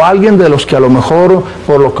 o alguien de los que a lo mejor,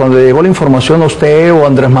 por lo que le llegó la información a usted o a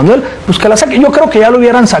Andrés Manuel, pues que la saque. Yo creo que ya lo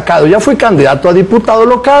hubieran sacado. Ya fui candidato a diputado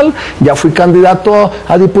local, ya fui candidato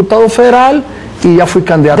a diputado federal y ya fui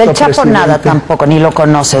candidato a presidente. Del Chapo nada tampoco, ni lo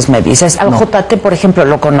conoces, me dices. ¿Al JT, por ejemplo,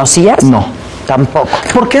 lo conocías? No. Tampoco.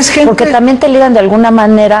 Porque es gente... Porque también te ligan de alguna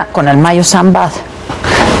manera con el Mayo Zambad.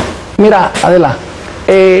 Mira, Adela,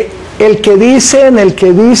 el que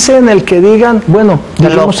digan, bueno,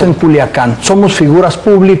 vivimos en Culiacán, somos figuras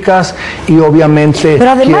públicas y obviamente...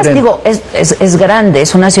 Pero además, es grande,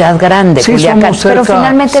 es una ciudad grande, sí, Culiacán, pero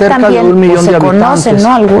finalmente también se conocen,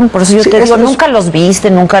 ¿no? Por eso yo te digo, nunca los viste,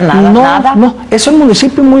 nunca nada. No, es un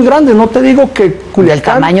municipio muy grande, no te digo que Culiacán... Del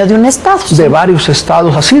tamaño de un estado. De varios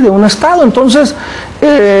estados, así, de un estado. Entonces,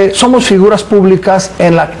 somos figuras públicas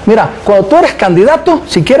en la... Mira, cuando tú eres candidato,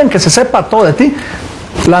 si quieren que se sepa todo de ti,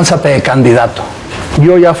 lánzate de candidato.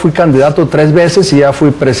 Yo ya fui candidato 3 veces y ya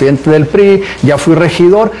fui presidente del PRI, ya fui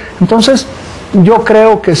regidor. Entonces, yo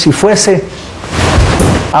creo que si fuese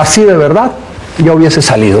así de verdad, ya hubiese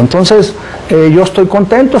salido. Entonces, yo estoy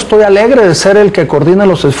contento, estoy alegre de ser el que coordina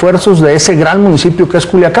los esfuerzos de ese gran municipio que es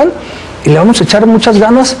Culiacán y le vamos a echar muchas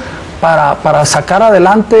ganas para sacar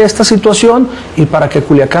adelante esta situación y para que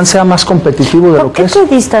Culiacán sea más competitivo de lo que es. ¿Por qué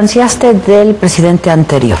te distanciaste del presidente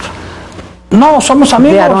anterior? No, somos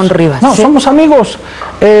amigos. De Aarón Rivas. No, ¿sí? Somos amigos.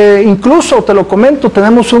 Incluso, te lo comento,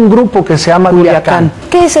 tenemos un grupo que se llama Culiacán.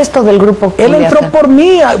 ¿Qué es esto del grupo Culiacán? Él entró por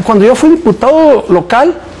mí, cuando yo fui diputado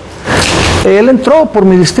local, él entró por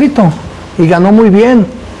mi distrito y ganó muy bien,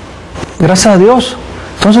 gracias a Dios.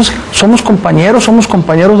 Entonces, somos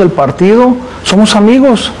compañeros del partido, somos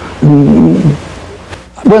amigos.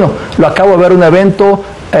 Bueno, lo acabo de ver un evento,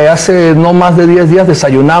 hace no más de 10 días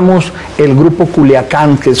desayunamos el grupo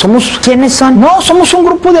Culiacán, que somos... ¿Quiénes son? No, somos un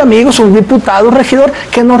grupo de amigos, un diputado, regidor,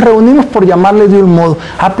 que nos reunimos, por llamarle de un modo,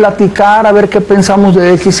 a platicar, a ver qué pensamos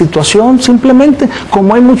de X situación, simplemente,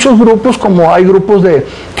 como hay muchos grupos, como hay grupos de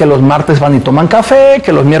que los martes van y toman café,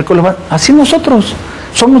 que los miércoles van, así nosotros.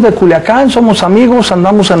 Somos de Culiacán, somos amigos,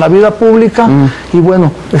 andamos en la vida pública y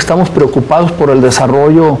bueno, estamos preocupados por el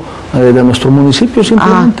desarrollo de nuestro municipio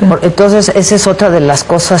simplemente. Entonces esa es otra de las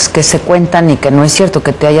cosas que se cuentan y que no es cierto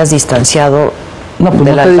que te hayas distanciado. No, pues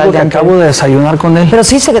del no te digo alcalde que acabo de desayunar con él. Pero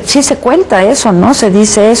sí se cuenta eso, ¿no? Se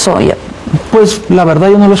dice eso. Pues la verdad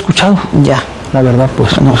yo no lo he escuchado. Ya. La verdad,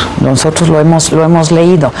 pues no. Nosotros lo hemos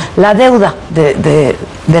leído. La deuda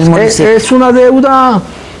del municipio. Es una deuda...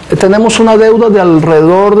 Tenemos una deuda de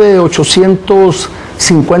alrededor de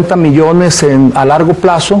 850 millones a largo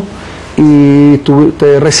plazo y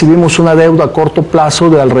recibimos una deuda a corto plazo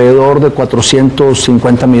de alrededor de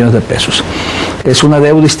 450 millones de pesos. Es una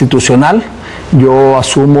deuda institucional, yo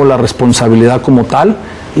asumo la responsabilidad como tal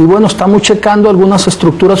y bueno, estamos checando algunas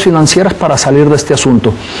estructuras financieras para salir de este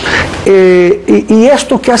asunto. Y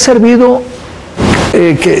esto que ha servido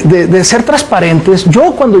de ser transparentes,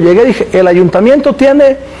 yo cuando llegué dije, el ayuntamiento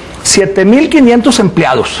tiene 7,500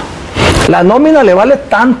 empleados, la nómina le vale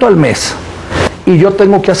tanto al mes y yo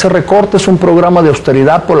tengo que hacer recortes, un programa de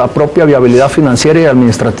austeridad por la propia viabilidad financiera y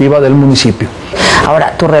administrativa del municipio.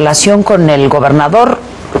 Ahora, tu relación con el gobernador.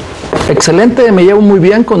 Excelente, me llevo muy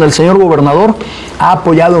bien con el señor gobernador, ha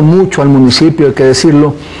apoyado mucho al municipio, hay que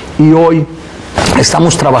decirlo, y hoy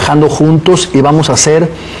estamos trabajando juntos y vamos a hacer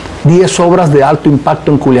 10 obras de alto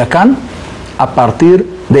impacto en Culiacán a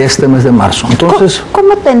partir de este mes de marzo. Entonces,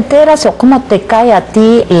 ¿Cómo te enteras o cómo te cae a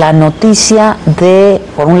ti la noticia de,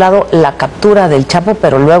 por un lado, la captura del Chapo,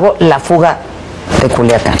 pero luego la fuga de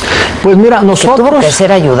Culiacán? Pues mira, nosotros... Que tuvo que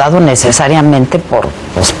ser ayudado necesariamente por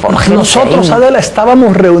gente. Nosotros, ahí, ¿no? Adela,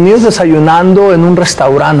 estábamos reunidos desayunando en un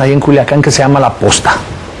restaurante ahí en Culiacán que se llama La Posta,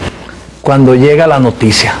 cuando llega la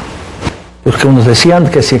noticia. Porque nos decían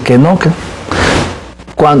que sí, que no, que...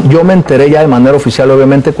 Yo me enteré ya de manera oficial,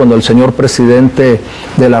 obviamente, cuando el señor presidente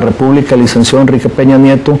de la República, el licenciado Enrique Peña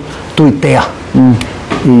Nieto, tuitea.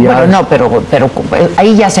 Y ya... Bueno, no, pero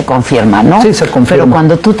ahí ya se confirma, ¿no? Sí, se confirma. Pero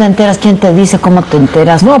cuando tú te enteras, ¿quién te dice cómo te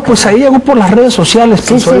enteras? No, pues ahí llegó por las redes sociales.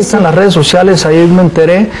 Pues ahorita en las redes sociales ahí me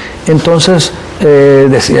enteré. Entonces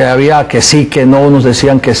había que sí, que no, nos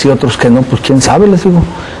decían que sí, otros que no, pues quién sabe, les digo.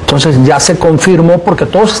 Entonces ya se confirmó porque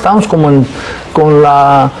todos estábamos como con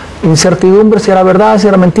la incertidumbre si era verdad, si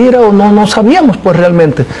era mentira o no sabíamos pues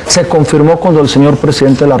realmente. Se confirmó cuando el señor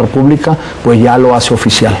presidente de la República pues ya lo hace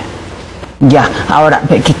oficial. Ya, ahora,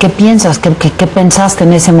 ¿qué piensas? ¿Qué pensaste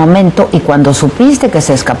en ese momento? Y cuando supiste que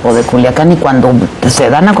se escapó de Culiacán y cuando se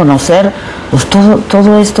dan a conocer pues,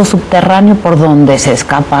 todo esto subterráneo por donde se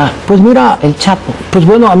escapa, pues mira, el Chapo. Pues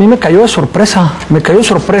bueno, a mí me cayó de sorpresa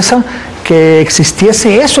que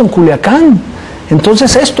existiese eso en Culiacán.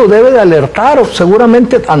 Entonces esto debe de alertar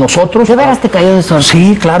seguramente a nosotros. ¿De veras te cayó de sorpresa?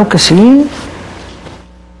 Sí, claro que sí.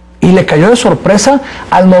 Y le cayó de sorpresa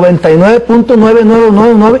al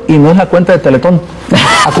 99.9999 y no es la cuenta de Teletón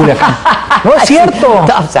a Culiacán. No es cierto.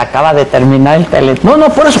 No, se acaba de terminar el Teletón. No,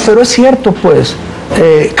 por eso, pero es cierto, pues.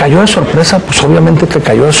 Cayó de sorpresa, pues obviamente que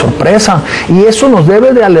cayó de sorpresa. Y eso nos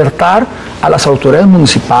debe de alertar a las autoridades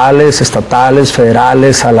municipales, estatales,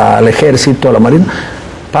 federales, al ejército, a la marina,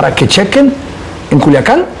 para que chequen en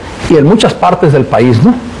Culiacán y en muchas partes del país,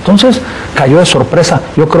 ¿no? Entonces, cayó de sorpresa.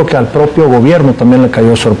 Yo creo que al propio gobierno también le cayó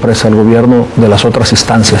de sorpresa, al gobierno de las otras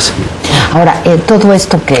instancias. Ahora, todo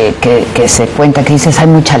esto que se cuenta, que dices, hay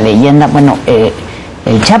mucha leyenda. Bueno,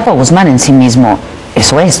 el Chapo Guzmán en sí mismo,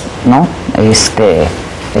 eso es, ¿no?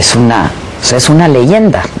 Es una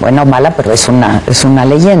leyenda, buena o mala, pero es una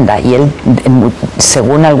leyenda. Y él,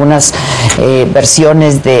 según algunas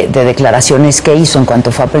versiones de declaraciones que hizo en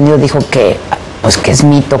cuanto fue aprendido, dijo que es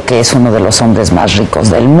mito, que es uno de los hombres más ricos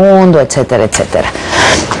del mundo, etcétera, etcétera.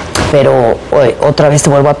 Pero otra vez te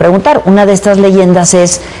vuelvo a preguntar, una de estas leyendas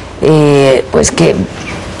es pues que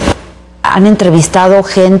han entrevistado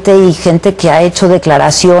gente y gente que ha hecho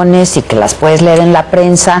declaraciones y que las puedes leer en la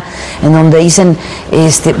prensa, en donde dicen,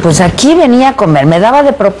 pues aquí venía a comer, me daba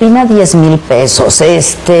de propina 10,000 pesos,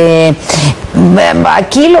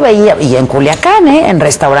 aquí lo veía, y en Culiacán, en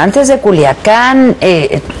restaurantes de Culiacán,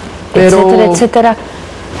 etcétera, etcétera.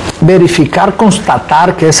 Verificar,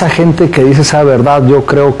 constatar que esa gente que dice esa verdad, yo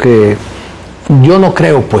no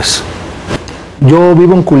creo, pues. Yo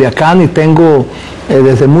vivo en Culiacán y tengo,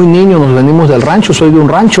 desde muy niño nos venimos del rancho, soy de un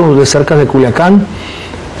rancho de cerca de Culiacán.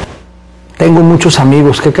 Tengo muchos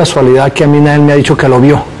amigos, qué casualidad que a mí nadie me ha dicho que lo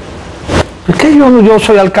vio. ¿Por qué? Yo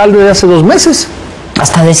soy alcalde de hace 2 meses.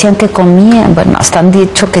 Hasta decían que comía, bueno, hasta han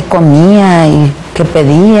dicho que comía y que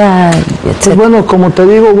pedía, etc. Pues bueno, como te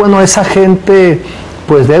digo, bueno, esa gente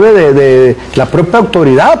pues debe de la propia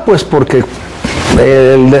autoridad, pues porque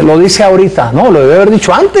lo dice ahorita, ¿no? Lo debe haber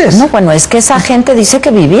dicho antes. No, bueno, es que esa gente dice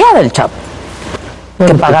que vivía del Chapo,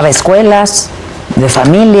 que pagaba escuelas, de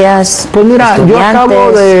familias. Pues mira, yo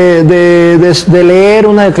acabo de leer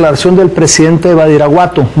una declaración del presidente de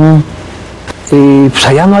Badiraguato. Y pues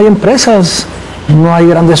allá no hay empresas, no hay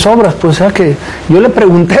grandes obras, pues o sea que yo le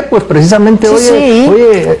pregunté, pues precisamente,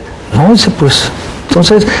 oye, no, dice, pues,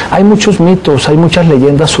 entonces hay muchos mitos, hay muchas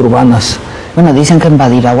leyendas urbanas. Bueno, dicen que en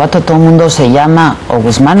Badiraguato todo el mundo se llama o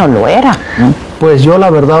Guzmán o lo era, ¿no? Pues yo la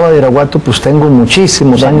verdad, Badiraguato, pues tengo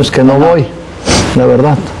muchísimos años que no voy, la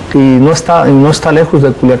verdad. Y no está lejos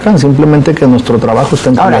de Culiacán, simplemente que nuestro trabajo está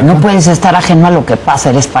en Culiacán. Ahora, no puedes estar ajeno a lo que pasa,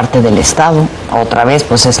 eres parte del Estado. Otra vez,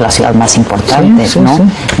 pues es la ciudad más importante, ¿no? Sí.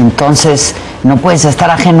 Entonces, no puedes estar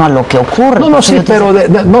ajeno a lo que ocurre. No, sí, pero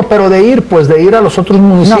de ir a los otros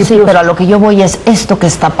municipios. No, sí, pero a lo que yo voy es esto que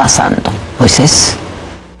está pasando. Pues es...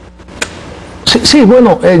 Sí,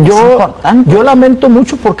 bueno, yo lamento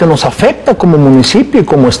mucho porque nos afecta como municipio y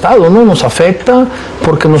como Estado, ¿no? Nos afecta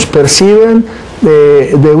porque nos perciben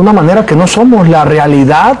de una manera que no somos. La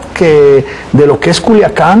realidad de lo que es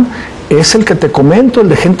Culiacán es el que te comento, el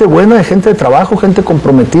de gente buena, de gente de trabajo, gente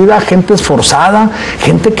comprometida, gente esforzada,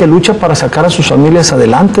 gente que lucha para sacar a sus familias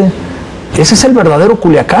adelante. Ese es el verdadero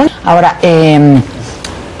Culiacán. Ahora, en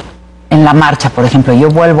la marcha, por ejemplo, yo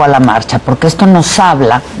vuelvo a la marcha, porque esto nos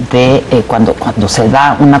habla de cuando se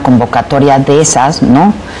da una convocatoria de esas,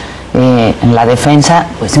 ¿no? En la defensa,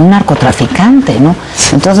 pues, de un narcotraficante, ¿no?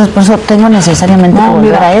 Entonces, por eso tengo necesariamente que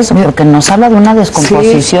volver a eso, porque nos habla de una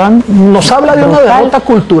descomposición. Sí, nos habla de una derrota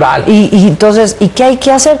cultural. Y entonces, ¿y qué hay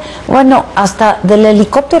que hacer? Bueno, hasta del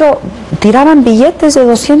helicóptero tiraban billetes de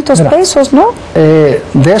 200 pesos, ¿no?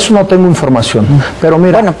 De eso no tengo información, pero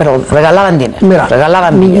mira... Bueno, pero regalaban dinero,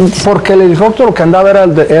 regalaban billetes. Porque el helicóptero que andaba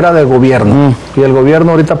era del gobierno, y el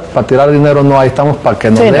gobierno ahorita para tirar dinero no hay, estamos para que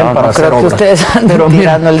nos den, para hacer obras. Ustedes pero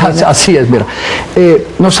mira, el dinero. Así es, mira.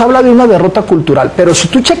 Nos habla de una derrota cultural, pero si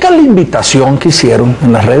tú checas la invitación que hicieron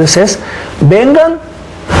en las redes vengan,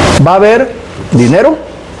 va a haber dinero,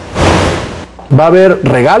 va a haber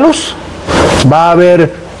regalos, va a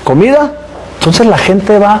haber comida. Entonces la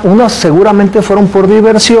gente va, unas seguramente fueron por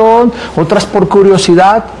diversión, otras por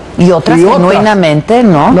curiosidad. Y otras genuinamente,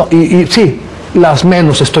 ¿no? Y sí, las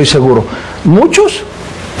menos estoy seguro. Muchos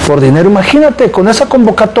por dinero. Imagínate, con esa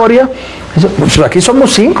convocatoria, pues aquí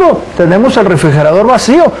somos 5, tenemos el refrigerador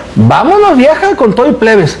vacío, vámonos vieja con todo y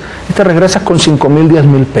plebes, y te regresas con 5,000,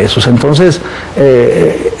 10,000 pesos. Entonces,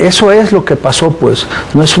 eso es lo que pasó, pues.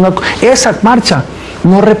 No es esa marcha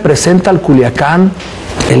no representa al Culiacán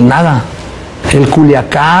el nada. El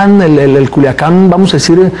Culiacán, el Culiacán, vamos a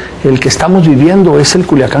decir, el que estamos viviendo es el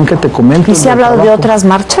Culiacán que te comento. ¿Y se ha hablado de otras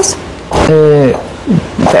marchas?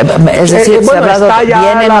 Es decir, bueno, se ha hablado,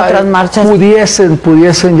 vienen otras marchas.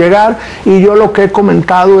 Pudiesen llegar, y yo lo que he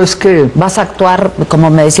comentado es que... Vas a actuar, como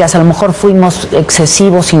me decías, a lo mejor fuimos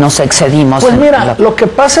excesivos y nos excedimos. Pues mira, lo que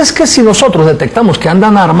pasa es que si nosotros detectamos que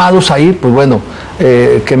andan armados ahí, pues bueno,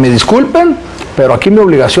 que me disculpen, pero aquí mi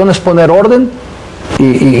obligación es poner orden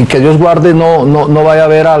y que Dios guarde no vaya a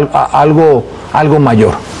haber algo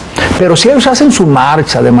mayor. Pero si ellos hacen su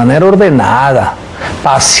marcha de manera ordenada,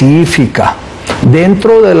 pacífica,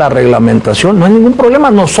 dentro de la reglamentación, no hay ningún problema.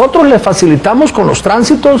 Nosotros le facilitamos con los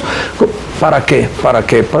tránsitos. ¿Para qué? Para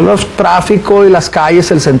que pues, los tráfico y las calles,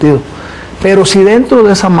 el sentido. Pero si dentro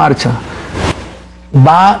de esa marcha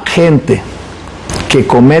va gente que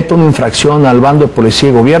cometa una infracción al bando de policía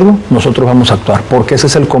y gobierno, nosotros vamos a actuar, porque ese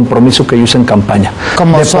es el compromiso que yo hice en campaña.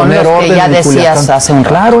 Como de son poner los que ya decías hace un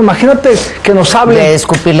rato. Claro, imagínate que nos hable... De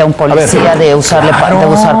escupirle a un policía, de usar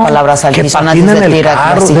palabras altisonantes, de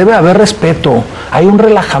tirar. Debe haber respeto, hay un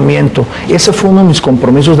relajamiento. Ese fue uno de mis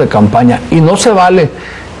compromisos de campaña, y no se vale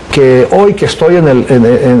que hoy que estoy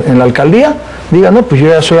en la alcaldía, diga, no, pues yo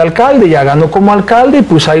ya soy alcalde, ya gano como alcalde, y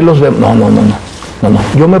pues ahí los vemos. No. No.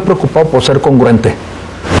 Yo me he preocupado por ser congruente.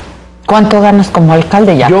 ¿Cuánto ganas como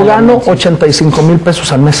alcalde ya? Yo gano 85,000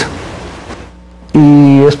 pesos al mes.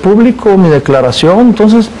 Y es público mi declaración,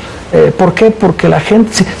 entonces, ¿por qué? Porque la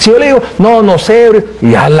gente, si yo le digo, no sé,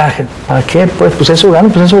 y a la gente, ¿para qué? Pues eso gano.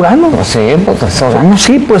 Pues sí, pues eso gano.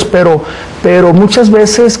 Sí, pues, pero muchas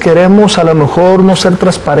veces queremos a lo mejor no ser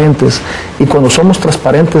transparentes, y cuando somos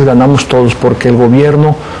transparentes ganamos todos, porque el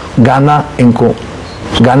gobierno gana en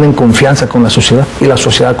confianza con la sociedad, y la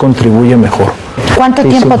sociedad contribuye mejor. ¿Cuánto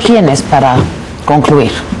tiempo tienes para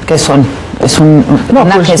concluir? ¿Qué son? Es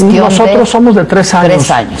una gestión. Nosotros somos de 3 años.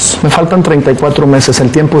 3 años. Me faltan 34 meses, el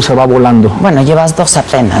tiempo se va volando. Bueno, llevas 2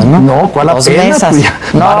 apenas, ¿no? No, ¿cuál 2 apenas? meses.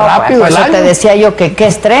 Pues no, más rápido por el eso año. te decía yo que qué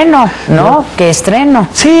estreno, ¿no? ¿Qué estreno?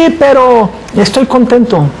 Sí, pero estoy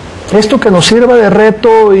contento. Esto que nos sirva de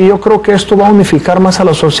reto, y yo creo que esto va a unificar más a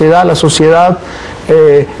la sociedad. La sociedad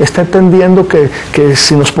está entendiendo que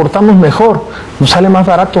si nos portamos mejor, nos sale más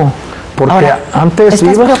barato. Porque ahora, antes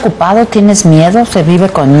 ¿estás preocupado? ¿Tienes miedo? ¿Se vive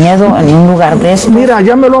con miedo en un lugar de esto? Mira,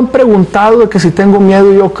 ya me lo han preguntado de que si tengo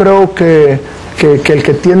miedo. Yo creo que el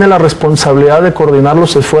que tiene la responsabilidad de coordinar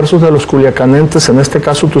los esfuerzos de los culiacanenses, en este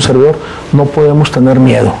caso tu servidor, no podemos tener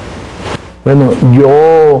miedo. Bueno,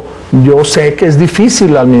 yo sé que es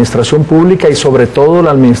difícil la administración pública y sobre todo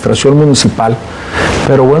la administración municipal,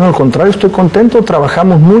 pero bueno, al contrario, estoy contento,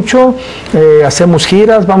 trabajamos mucho, hacemos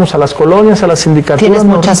giras, vamos a las colonias, a las sindicaturas. ¿Tienes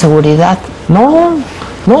mucha seguridad? No,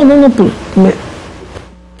 pues,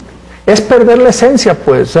 es perder la esencia,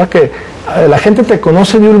 pues, o sea que la gente te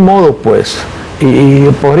conoce de un modo, pues, y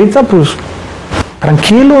por ahorita, pues,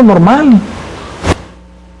 tranquilo, normal,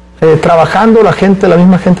 trabajando, la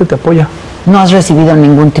misma gente te apoya. ¿No has recibido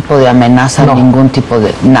ningún tipo de amenaza, No. ningún tipo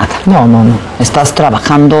de nada? No. Estás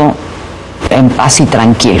trabajando en paz y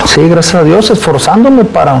tranquilo. Sí, gracias a Dios, esforzándome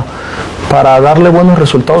para darle buenos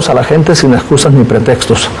resultados a la gente sin excusas ni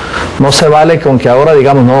pretextos. No se vale con que ahora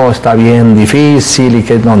digamos, no, está bien difícil y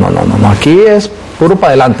que no. Aquí es puro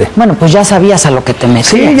para adelante. Bueno, pues ya sabías a lo que te metías.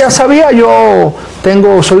 Sí, ya sabía,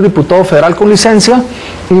 soy diputado federal con licencia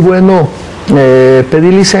y bueno,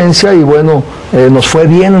 pedí licencia y bueno, nos fue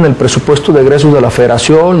bien en el presupuesto de egresos de la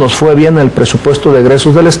Federación, nos fue bien en el presupuesto de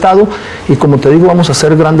egresos del Estado y como te digo, vamos a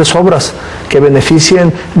hacer grandes obras que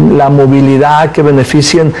beneficien la movilidad, que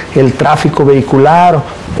beneficien el tráfico vehicular,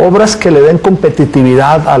 obras que le den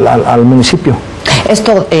competitividad al municipio.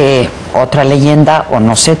 Esto, otra leyenda, o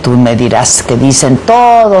no sé, tú me dirás, que dicen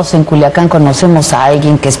todos en Culiacán conocemos a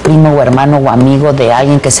alguien que es primo o hermano o amigo de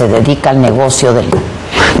alguien que se dedica al negocio del...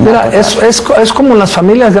 Mira, es como en las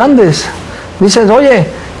familias grandes. Dices, oye,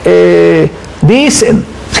 dicen,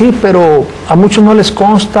 sí, pero a muchos no les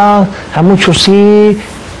consta, a muchos sí.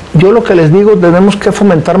 Yo lo que les digo, tenemos que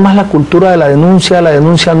fomentar más la cultura de la denuncia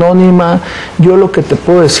anónima. Yo lo que te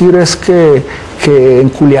puedo decir es que en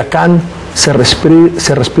Culiacán se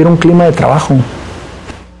respira un clima de trabajo.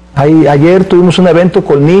 Ayer tuvimos un evento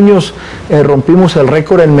con niños, rompimos el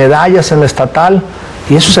récord en medallas en la estatal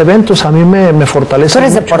y esos eventos a mí me fortalecen. Tú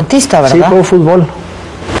eres mucho. deportista, ¿verdad? Sí, juego fútbol.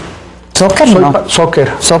 ¿Soccer?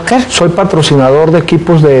 Soccer. ¿Soccer? Soy patrocinador de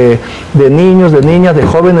equipos de niños, de niñas, de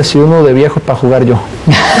jóvenes y uno de viejos para jugar yo.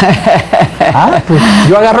 Pues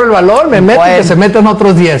yo agarro el balón, me meto y que se meten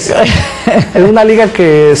otros 10. Es una liga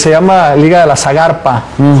que se llama Liga de la Zagarpa,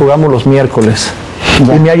 jugamos los miércoles.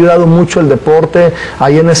 Ya. Y me ha ayudado mucho el deporte.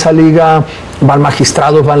 Ahí en esa liga van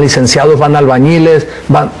magistrados, van licenciados, van albañiles,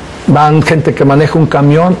 van gente que maneja un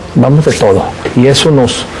camión, vamos de todo. Y eso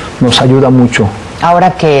nos ayuda mucho.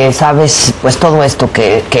 Ahora que sabes pues todo esto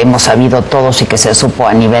que hemos sabido todos y que se supo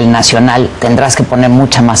a nivel nacional, tendrás que poner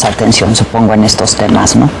mucha más atención, supongo, en estos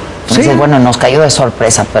temas, ¿no? Entonces, Sí. bueno, nos cayó de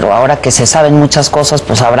sorpresa, pero ahora que se saben muchas cosas,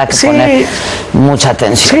 pues habrá que poner mucha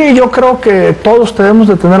atención. Sí, yo creo que todos debemos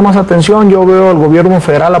de tener más atención. Yo veo al gobierno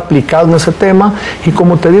federal aplicado en ese tema y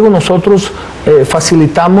como te digo, nosotros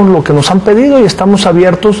facilitamos lo que nos han pedido y estamos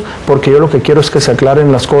abiertos porque yo lo que quiero es que se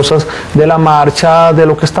aclaren las cosas de la marcha, de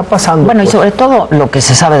lo que está pasando. Bueno, pues. y sobre todo lo que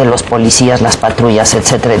se sabe de los policías, las patrullas,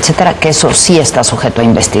 etcétera, etcétera, que eso sí está sujeto a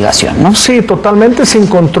investigación, ¿no? Sí, totalmente. Se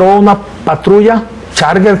encontró una patrulla,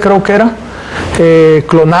 Charger creo que era,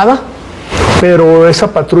 clonada, pero esa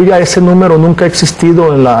patrulla, ese número nunca ha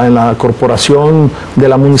existido en la corporación de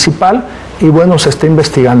la municipal y bueno, se está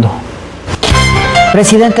investigando.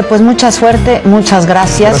 Presidente, pues mucha suerte, muchas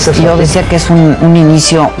gracias. Gracias a Yo ti. decía que es un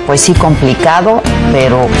inicio, pues sí, complicado,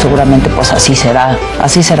 pero seguramente pues así será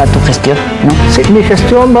tu gestión, ¿no? Sí, mi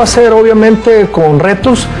gestión va a ser obviamente con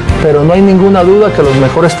retos, pero no hay ninguna duda que los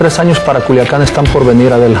mejores 3 años para Culiacán están por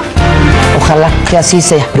venir, Adela. Ojalá Ojalá que así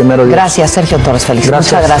sea. Primero Dios. Gracias, Sergio Torres Félix.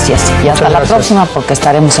 Gracias. Muchas gracias. Y hasta la próxima porque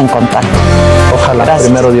estaremos en contacto. Ojalá, Gracias.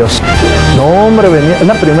 primero Dios. No, hombre, venía. Es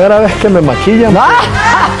la primera vez que me maquillan. Te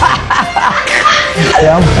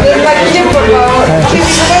amo. Desmaquillen, por favor.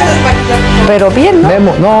 Pero bien, ¿no?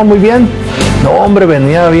 Memo, no, muy bien. No, hombre,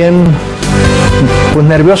 venía bien. Pues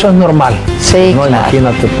nervioso es normal. Sí, no, claro.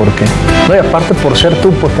 imagínate por qué. No, y aparte por ser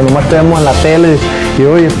tú, porque nomás te vemos en la tele y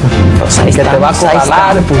oye, pues, ahí que te va a estamos, ahí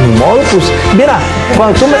colar, estamos. pues ni modo, pues. Mira,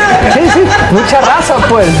 cuando tú me. Sí, mucha raza,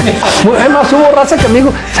 pues. Es más, hubo raza que me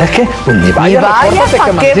dijo, ¿sabes qué? Pues ni vaya, Ni vaya, repórtate ¿pa'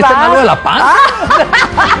 que me qué hiciste va? algo de la panza.